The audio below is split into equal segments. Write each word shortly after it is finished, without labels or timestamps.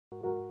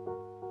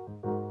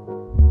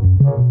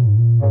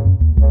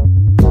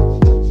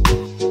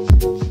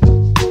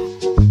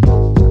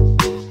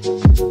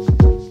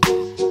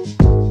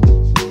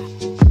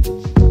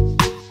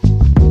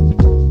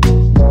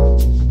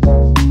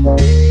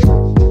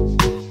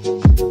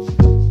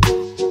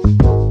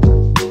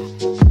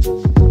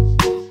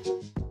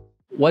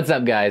What's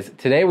up, guys?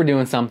 Today we're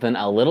doing something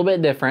a little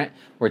bit different.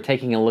 We're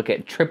taking a look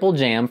at Triple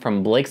Jam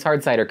from Blake's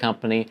Hard Cider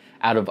Company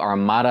out of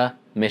Armada,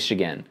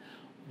 Michigan.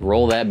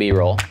 Roll that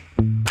B-roll.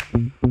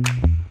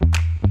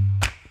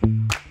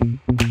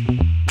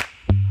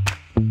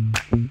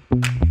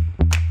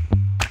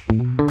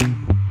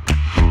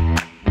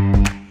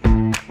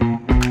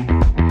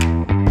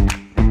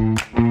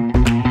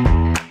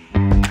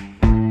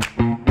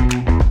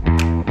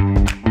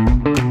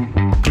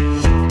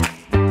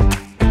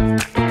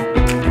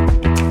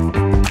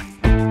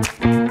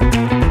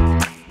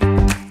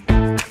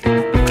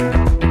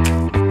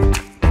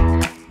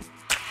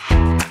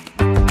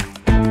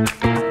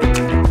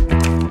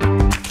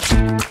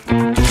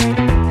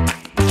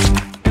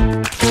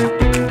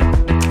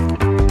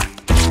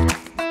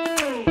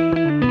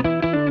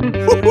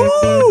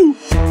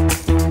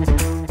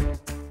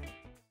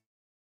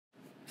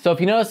 So if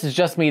you notice, it's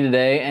just me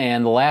today,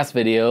 and the last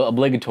video,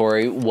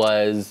 obligatory,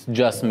 was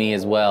just me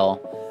as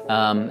well.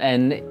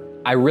 And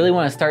I really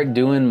want to start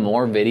doing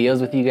more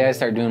videos with you guys,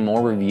 start doing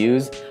more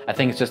reviews. I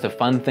think it's just a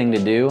fun thing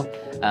to do.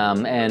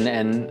 And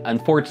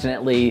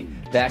unfortunately,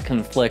 that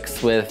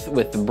conflicts with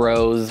the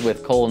bros,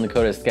 with Cole and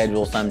Dakota's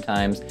schedule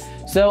sometimes.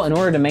 So in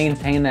order to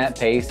maintain that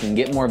pace and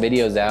get more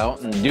videos out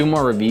and do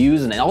more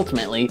reviews and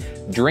ultimately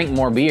drink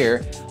more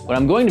beer, what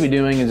I'm going to be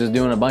doing is just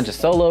doing a bunch of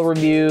solo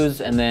reviews,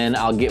 and then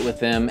I'll get with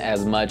them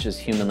as much as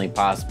humanly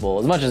possible,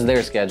 as much as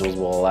their schedules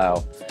will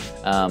allow.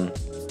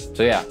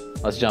 So yeah,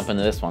 let's jump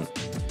into this one.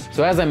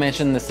 So as I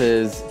mentioned, this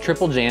is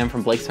Triple Jam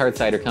from Blake's Hard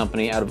Cider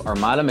Company out of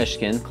Armada,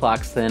 Michigan.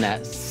 Clocks in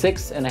at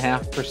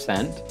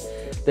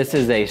 6.5%. This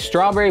is a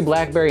strawberry,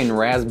 blackberry, and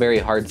raspberry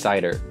hard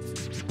cider.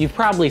 You've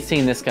probably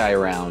seen this guy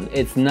around.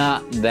 It's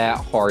not that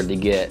hard to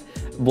get.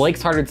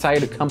 Blake's Hard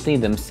Cider Company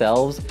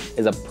themselves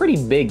is a pretty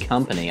big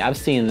company. I've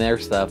seen their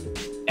stuff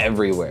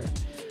everywhere.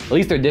 At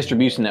least their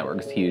distribution network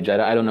is huge.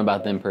 I don't know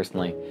about them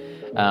personally.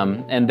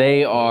 And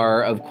they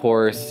are, of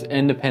course,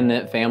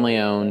 independent, family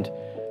owned.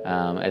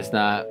 It's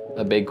not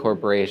a big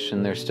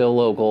corporation. They're still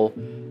local,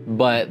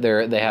 but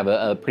they have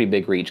a pretty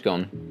big reach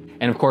going.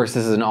 And of course,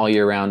 this is an all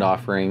year round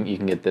offering. You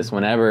can get this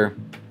whenever.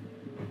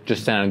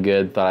 Just sounded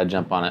good, thought I'd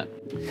jump on it.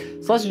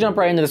 So let's jump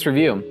right into this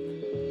review.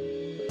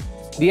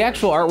 The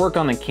actual artwork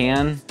on the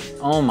can,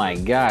 oh my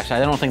gosh, I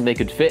don't think they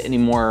could fit any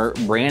more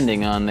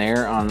branding on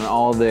there on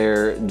all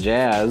their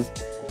jazz,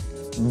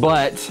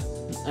 but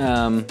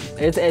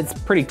it's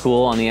pretty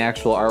cool on the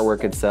actual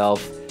artwork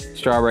itself.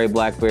 Strawberry,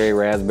 blackberry,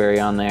 raspberry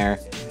on there.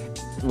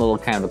 A little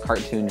kind of a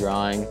cartoon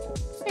drawing.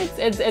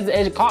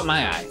 It caught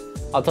my eye,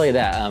 I'll tell you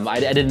that. I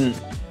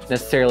didn't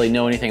necessarily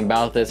know anything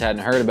about this,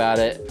 hadn't heard about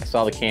it. I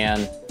saw the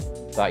can,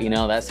 thought, you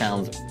know, that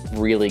sounds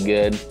really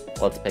good.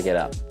 Let's pick it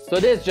up. So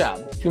it did its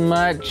job. Too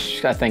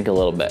much? I think a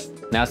little bit.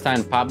 Now it's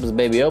time to pop this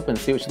baby open and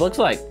see what she looks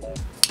like.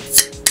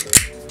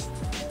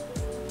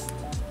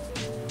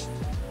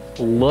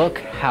 Look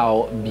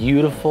how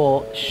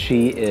beautiful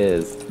she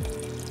is.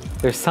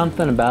 There's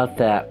something about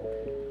that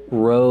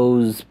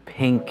rose,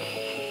 pink,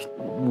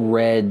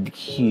 red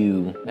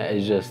hue that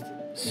is just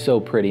so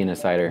pretty in a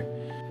cider.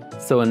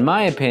 So in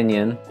my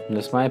opinion,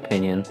 just my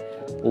opinion,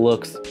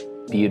 looks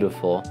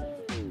beautiful.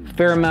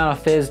 Fair amount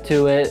of fizz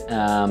to it,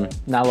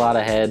 not a lot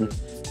of head,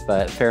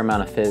 but fair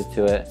amount of fizz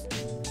to it.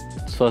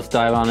 So let's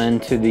dive on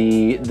into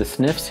the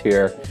sniffs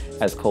here,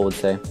 as Cole would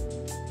say.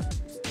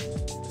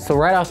 So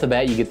right off the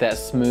bat, you get that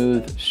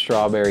smooth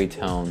strawberry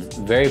tone,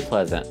 very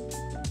pleasant.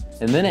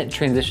 And then it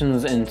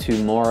transitions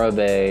into more of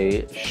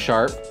a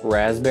sharp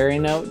raspberry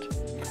note.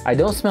 I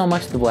don't smell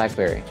much of the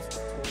blackberry.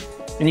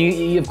 And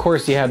you of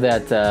course, you have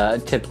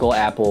that typical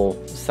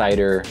apple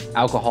cider,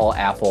 alcohol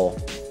apple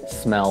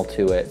smell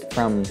to it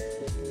from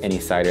any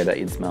cider that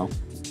you'd smell.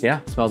 Yeah,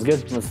 smells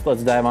good.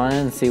 Let's dive on in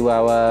and see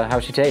how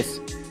she tastes.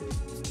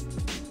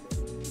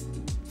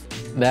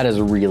 That is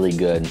really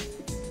good.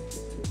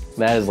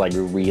 That is like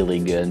really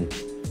good.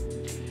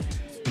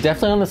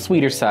 Definitely on the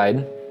sweeter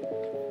side.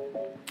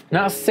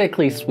 Not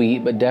sickly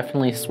sweet, but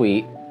definitely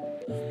sweet.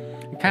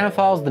 It kind of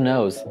follows the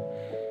nose.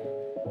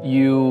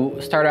 You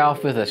start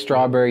off with a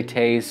strawberry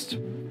taste,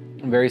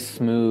 very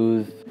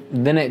smooth.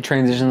 Then it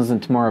transitions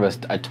into more of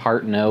a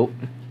tart note.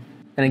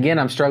 And again,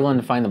 I'm struggling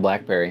to find the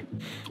blackberry.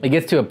 It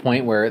gets to a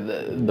point where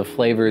the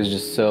flavor is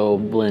just so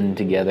blend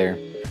together.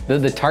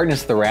 The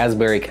tartness of the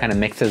raspberry kind of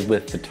mixes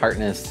with the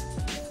tartness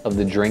of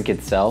the drink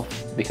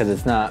itself, because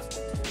it's not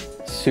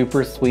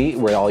super sweet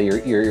where all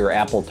your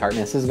apple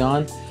tartness is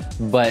gone,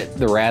 but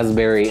the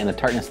raspberry and the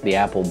tartness of the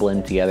apple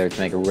blend together to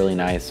make a really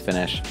nice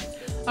finish.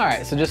 All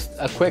right, so just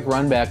a quick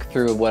run back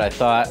through what I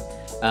thought.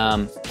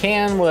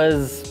 Can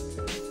was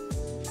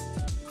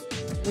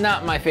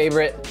not my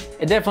favorite.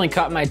 It definitely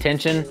caught my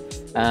attention.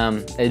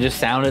 It just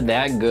sounded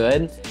that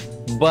good,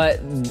 but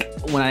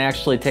when I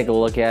actually take a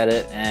look at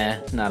it,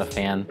 not a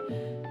fan.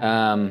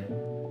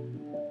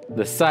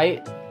 The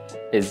sight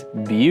is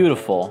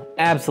beautiful,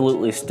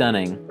 absolutely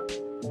stunning.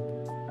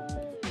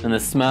 And the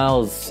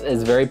smell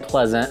is very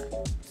pleasant.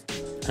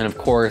 And of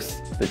course,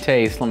 the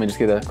taste, let me just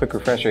get a quick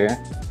refresher here.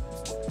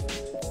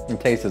 The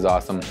taste is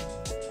awesome.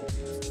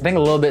 I think a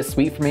little bit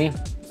sweet for me.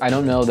 I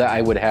don't know that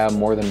I would have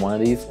more than one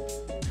of these,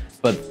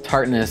 but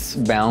tartness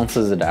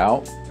balances it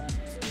out.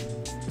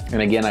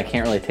 And again, I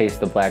can't really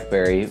taste the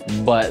blackberry,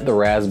 but the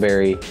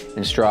raspberry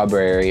and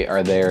strawberry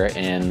are there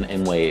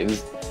in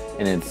waves,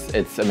 and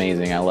it's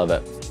amazing. I love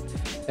it.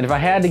 And if I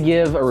had to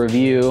give a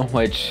review,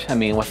 which, I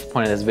mean, what's the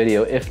point of this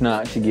video if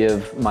not to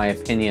give my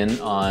opinion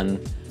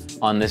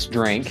on this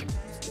drink,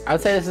 I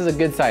would say this is a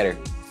good cider.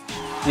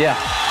 Yeah,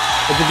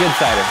 it's a good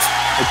cider.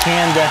 It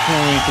can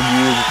definitely could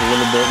use a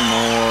little bit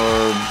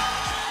more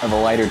of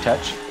a lighter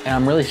touch, and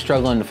I'm really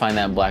struggling to find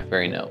that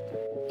blackberry note.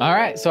 All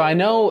right, so I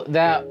know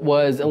that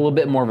was a little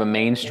bit more of a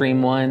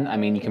mainstream one. I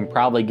mean, you can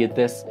probably get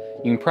this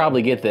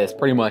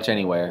pretty much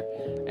anywhere.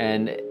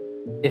 And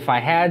if I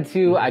had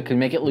to, I could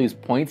make it lose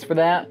points for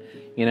that.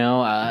 You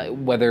know,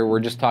 whether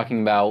we're just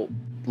talking about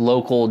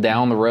local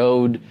down the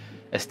road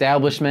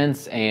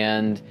establishments,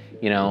 and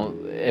you know,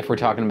 if we're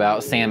talking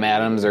about Sam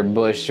Adams or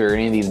Bush or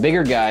any of these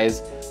bigger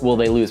guys, will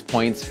they lose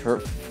points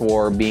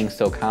for being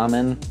so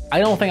common? I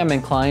don't think I'm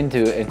inclined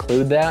to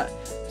include that.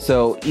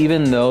 So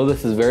even though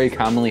this is very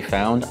commonly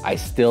found, I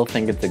still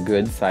think it's a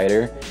good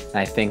cider. And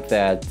I think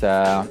that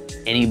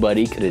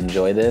anybody could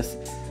enjoy this.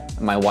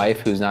 My wife,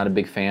 who's not a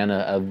big fan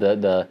of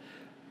the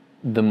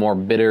more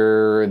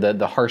bitter,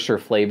 the harsher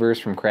flavors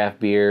from craft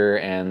beer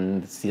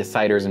and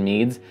ciders and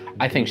meads,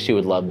 I think she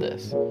would love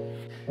this.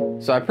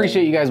 So I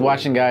appreciate you guys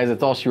watching, guys.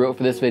 That's all she wrote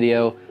for this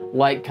video.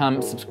 Like,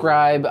 comment,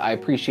 subscribe. I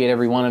appreciate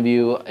every one of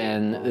you,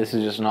 and this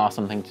is just an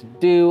awesome thing to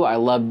do. I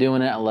love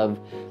doing it. I love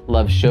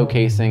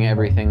showcasing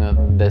everything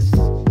that this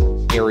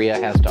area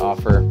has to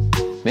offer.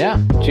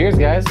 Yeah, cheers,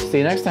 guys. See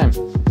you next time.